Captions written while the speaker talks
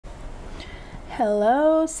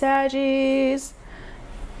Hello, Saggies.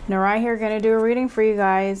 Narai here, gonna do a reading for you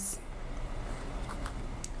guys.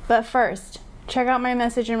 But first, check out my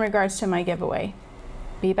message in regards to my giveaway.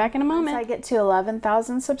 Be back in a moment. Once I get to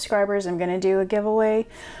 11,000 subscribers, I'm gonna do a giveaway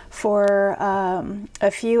for a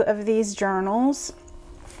few of these journals.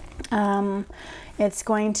 It's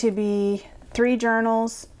going to be 3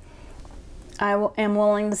 journals. I am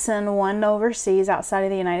willing to send one overseas outside of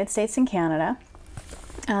the United States and Canada.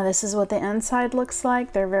 This is what the inside looks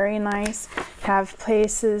like. They're very nice. Have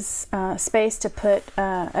places, space to put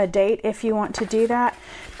a date if you want to do that.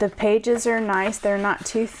 The pages are nice. They're not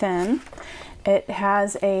too thin. It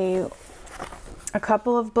has a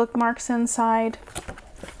couple of bookmarks inside.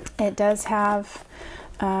 It does have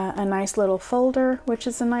a nice little folder, which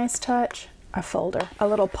is a nice touch. A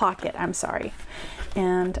little pocket, I'm sorry.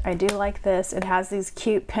 And I do like this. It has these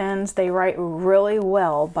cute pens. They write really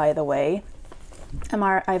well, by the way.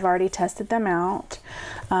 I've already tested them out.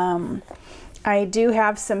 I do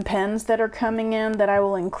have some pens that are coming in that I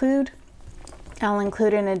will include. I'll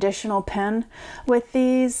include an additional pen with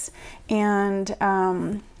these, and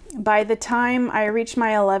by the time I reach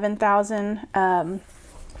my 11,000,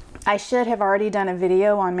 I should have already done a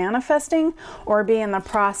video on manifesting or be in the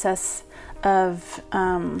process of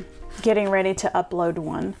getting ready to upload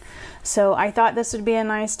one. So I thought this would be a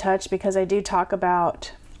nice touch because I do talk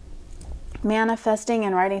about manifesting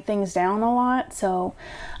and writing things down a lot, so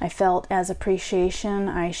I felt as appreciation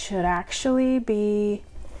I should actually be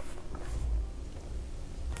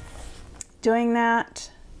doing this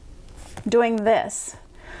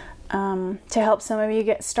to help some of you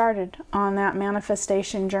get started on that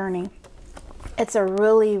manifestation journey. It's a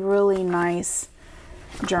really nice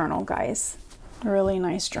journal, guys. A really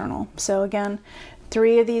nice journal. So again,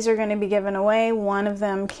 3 of these are going to be given away. 1 of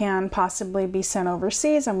them can possibly be sent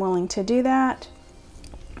overseas. I'm willing to do that.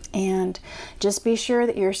 And just be sure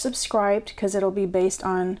that you're subscribed, because it'll be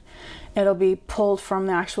pulled from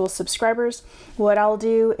the actual subscribers. What I'll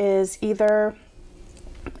do is either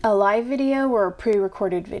a live video or a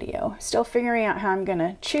pre-recorded video. Still figuring out how I'm going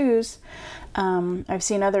to choose. I've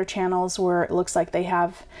seen other channels where it looks like they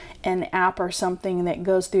have an app or something that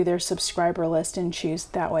goes through their subscriber list and choose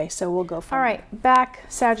that way. So we'll go for it. All right, back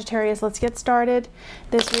Sagittarius, let's get started.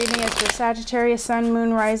 This reading is for Sagittarius, Sun,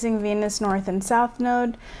 Moon, Rising, Venus, North and South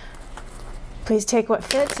Node. Please take what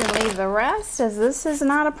fits and leave the rest, as this is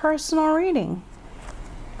not a personal reading.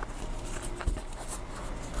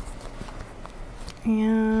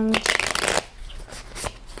 And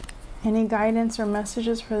any guidance or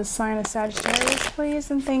messages for the sign of Sagittarius, please,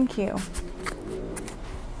 and thank you.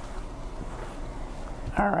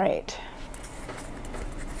 All right.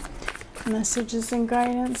 Messages and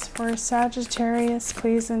guidance for Sagittarius,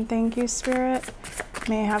 please, and thank you, Spirit.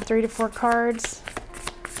 May I have 3 to 4 cards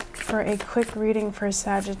for a quick reading for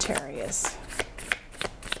Sagittarius.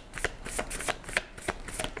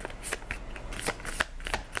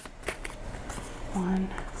 One,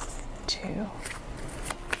 2,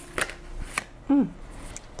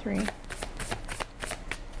 3,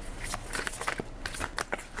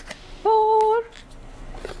 4.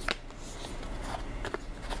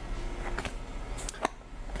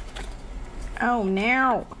 Oh,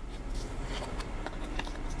 no.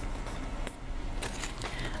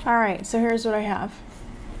 All right, so here's what I have.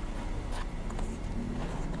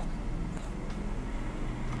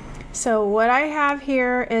 So what I have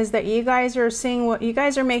here is that you guys are seeing what you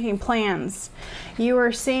guys are making plans. You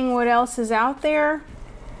are seeing what else is out there,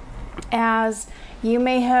 as you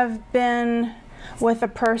may have been with a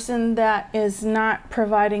person that is not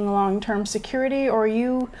providing long-term security, or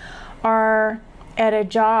you are at a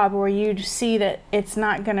job where you see that it's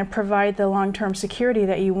not going to provide the long-term security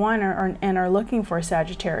that you want and are looking for,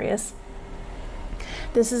 Sagittarius.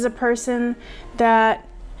 This is a person that,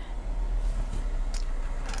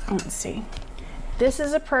 let's see, this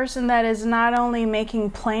is a person that is not only making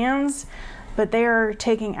plans, but they are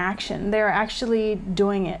taking action. They're actually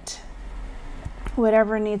doing it,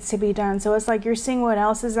 whatever needs to be done. So it's like you're seeing what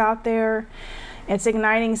else is out there. It's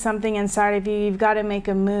igniting something inside of you. You've got to make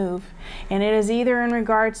a move. And it is either in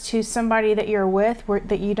regards to somebody that you're with,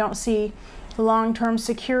 that you don't see long-term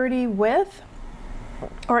security with,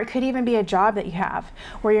 or it could even be a job that you have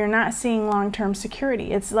where you're not seeing long-term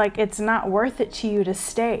security. It's like it's not worth it to you to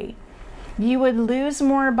stay. You would lose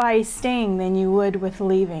more by staying than you would with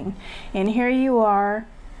leaving. And here you are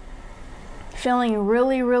feeling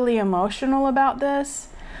really emotional about this,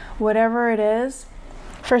 whatever it is.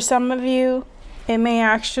 For some of you, it may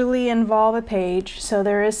actually involve a page. So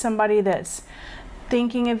there is somebody that's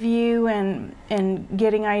thinking of you and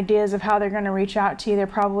getting ideas of how they're going to reach out to you. They're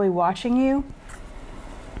probably watching you.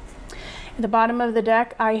 At the bottom of the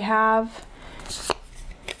deck, I have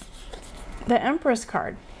the Empress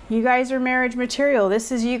card. You guys are marriage material.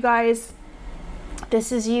 This is you guys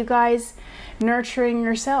nurturing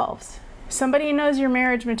yourselves. Somebody knows you're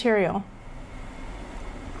marriage material.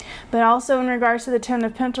 But also in regards to the Ten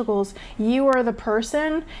of Pentacles, you are the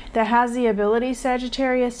person that has the ability,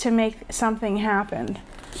 Sagittarius, to make something happen.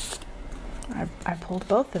 I pulled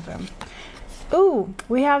both of them. Ooh,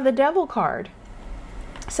 we have the Devil card.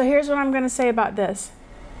 So here's what I'm going to say about this.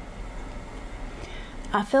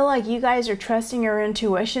 I feel like you guys are trusting your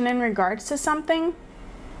intuition in regards to something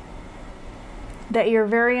that you're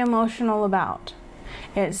very emotional about.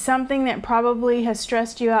 It's something that probably has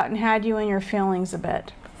stressed you out and had you in your feelings a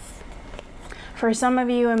bit. For some of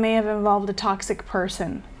you, it may have involved a toxic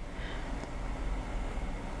person.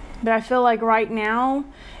 But I feel like right now,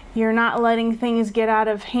 you're not letting things get out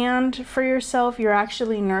of hand for yourself. You're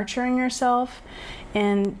actually nurturing yourself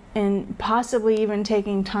and possibly even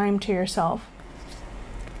taking time to yourself.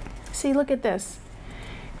 See, look at this.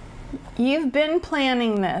 You've been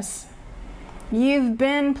planning this. You've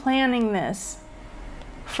been planning this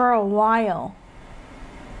for a while.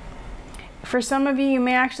 For some of you, you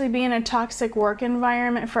may actually be in a toxic work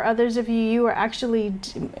environment. For others of you,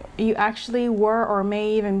 you actually were or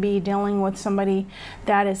may even be dealing with somebody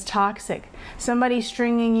that is toxic. Somebody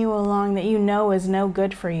stringing you along that you know is no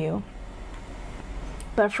good for you.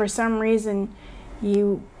 But for some reason,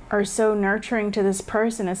 you are so nurturing to this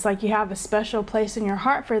person. It's like you have a special place in your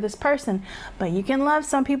heart for this person. But you can love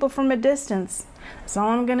some people from a distance. That's all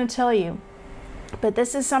I'm going to tell you. But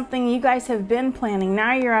this is something you guys have been planning.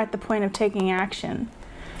 Now you're at the point of taking action.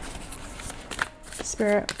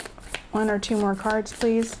 Spirit, 1 or 2 more cards,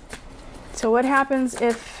 please. So what happens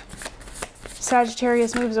if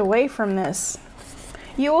Sagittarius moves away from this?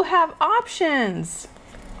 You will have options.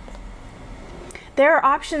 There are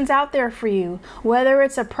options out there for you. Whether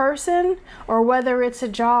it's a person or whether it's a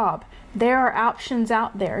job, there are options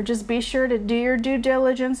out there. Just be sure to do your due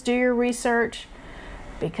diligence, do your research,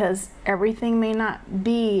 because everything may not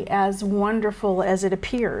be as wonderful as it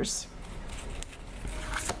appears.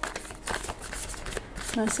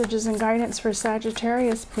 Messages and guidance for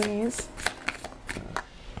Sagittarius, please.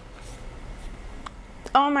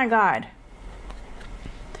 Oh my God.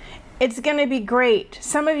 It's going to be great.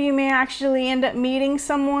 Some of you may actually end up meeting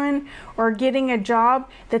someone or getting a job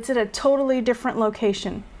that's at a totally different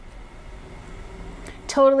location.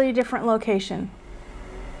 Totally different location.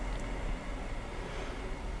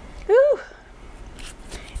 Ooh.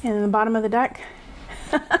 And in the bottom of the deck,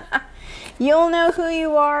 you'll know who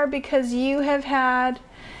you are because you have had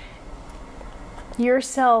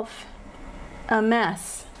yourself a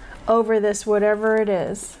mess over this, whatever it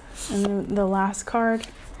is. And the last card,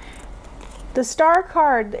 the Star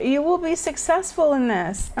card, you will be successful in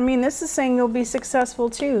this. I mean, this is saying you'll be successful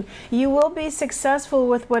too. You will be successful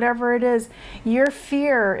with whatever it is. Your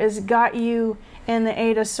fear has got you in the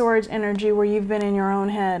 8 of Swords energy where you've been in your own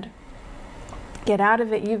head. Get out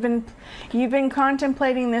of it. You've been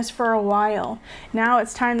contemplating this for a while. Now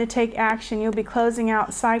it's time to take action. You'll be closing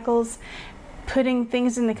out cycles, putting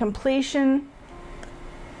things into completion.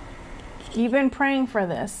 You've been praying for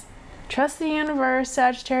this. Trust the universe,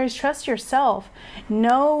 Sagittarius. Trust yourself.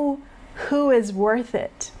 Know who is worth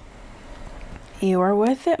it. You are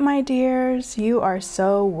worth it, my dears. You are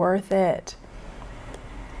so worth it.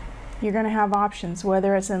 You're going to have options,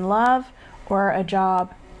 whether it's in love or a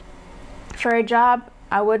job. For a job,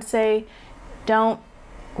 I would say don't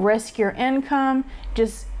risk your income.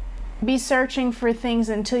 Just be searching for things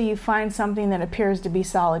until you find something that appears to be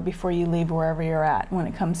solid before you leave wherever you're at when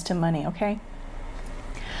it comes to money, okay?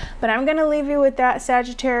 But I'm going to leave you with that,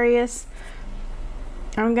 Sagittarius.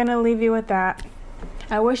 I'm going to leave you with that.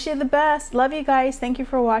 I wish you the best. Love you guys. Thank you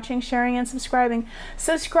for watching, sharing, and subscribing.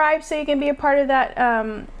 Subscribe so you can be a part of that,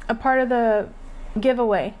 a part of the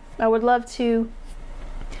giveaway. I would love to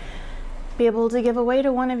be able to give away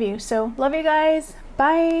to one of you. So love you guys.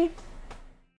 Bye.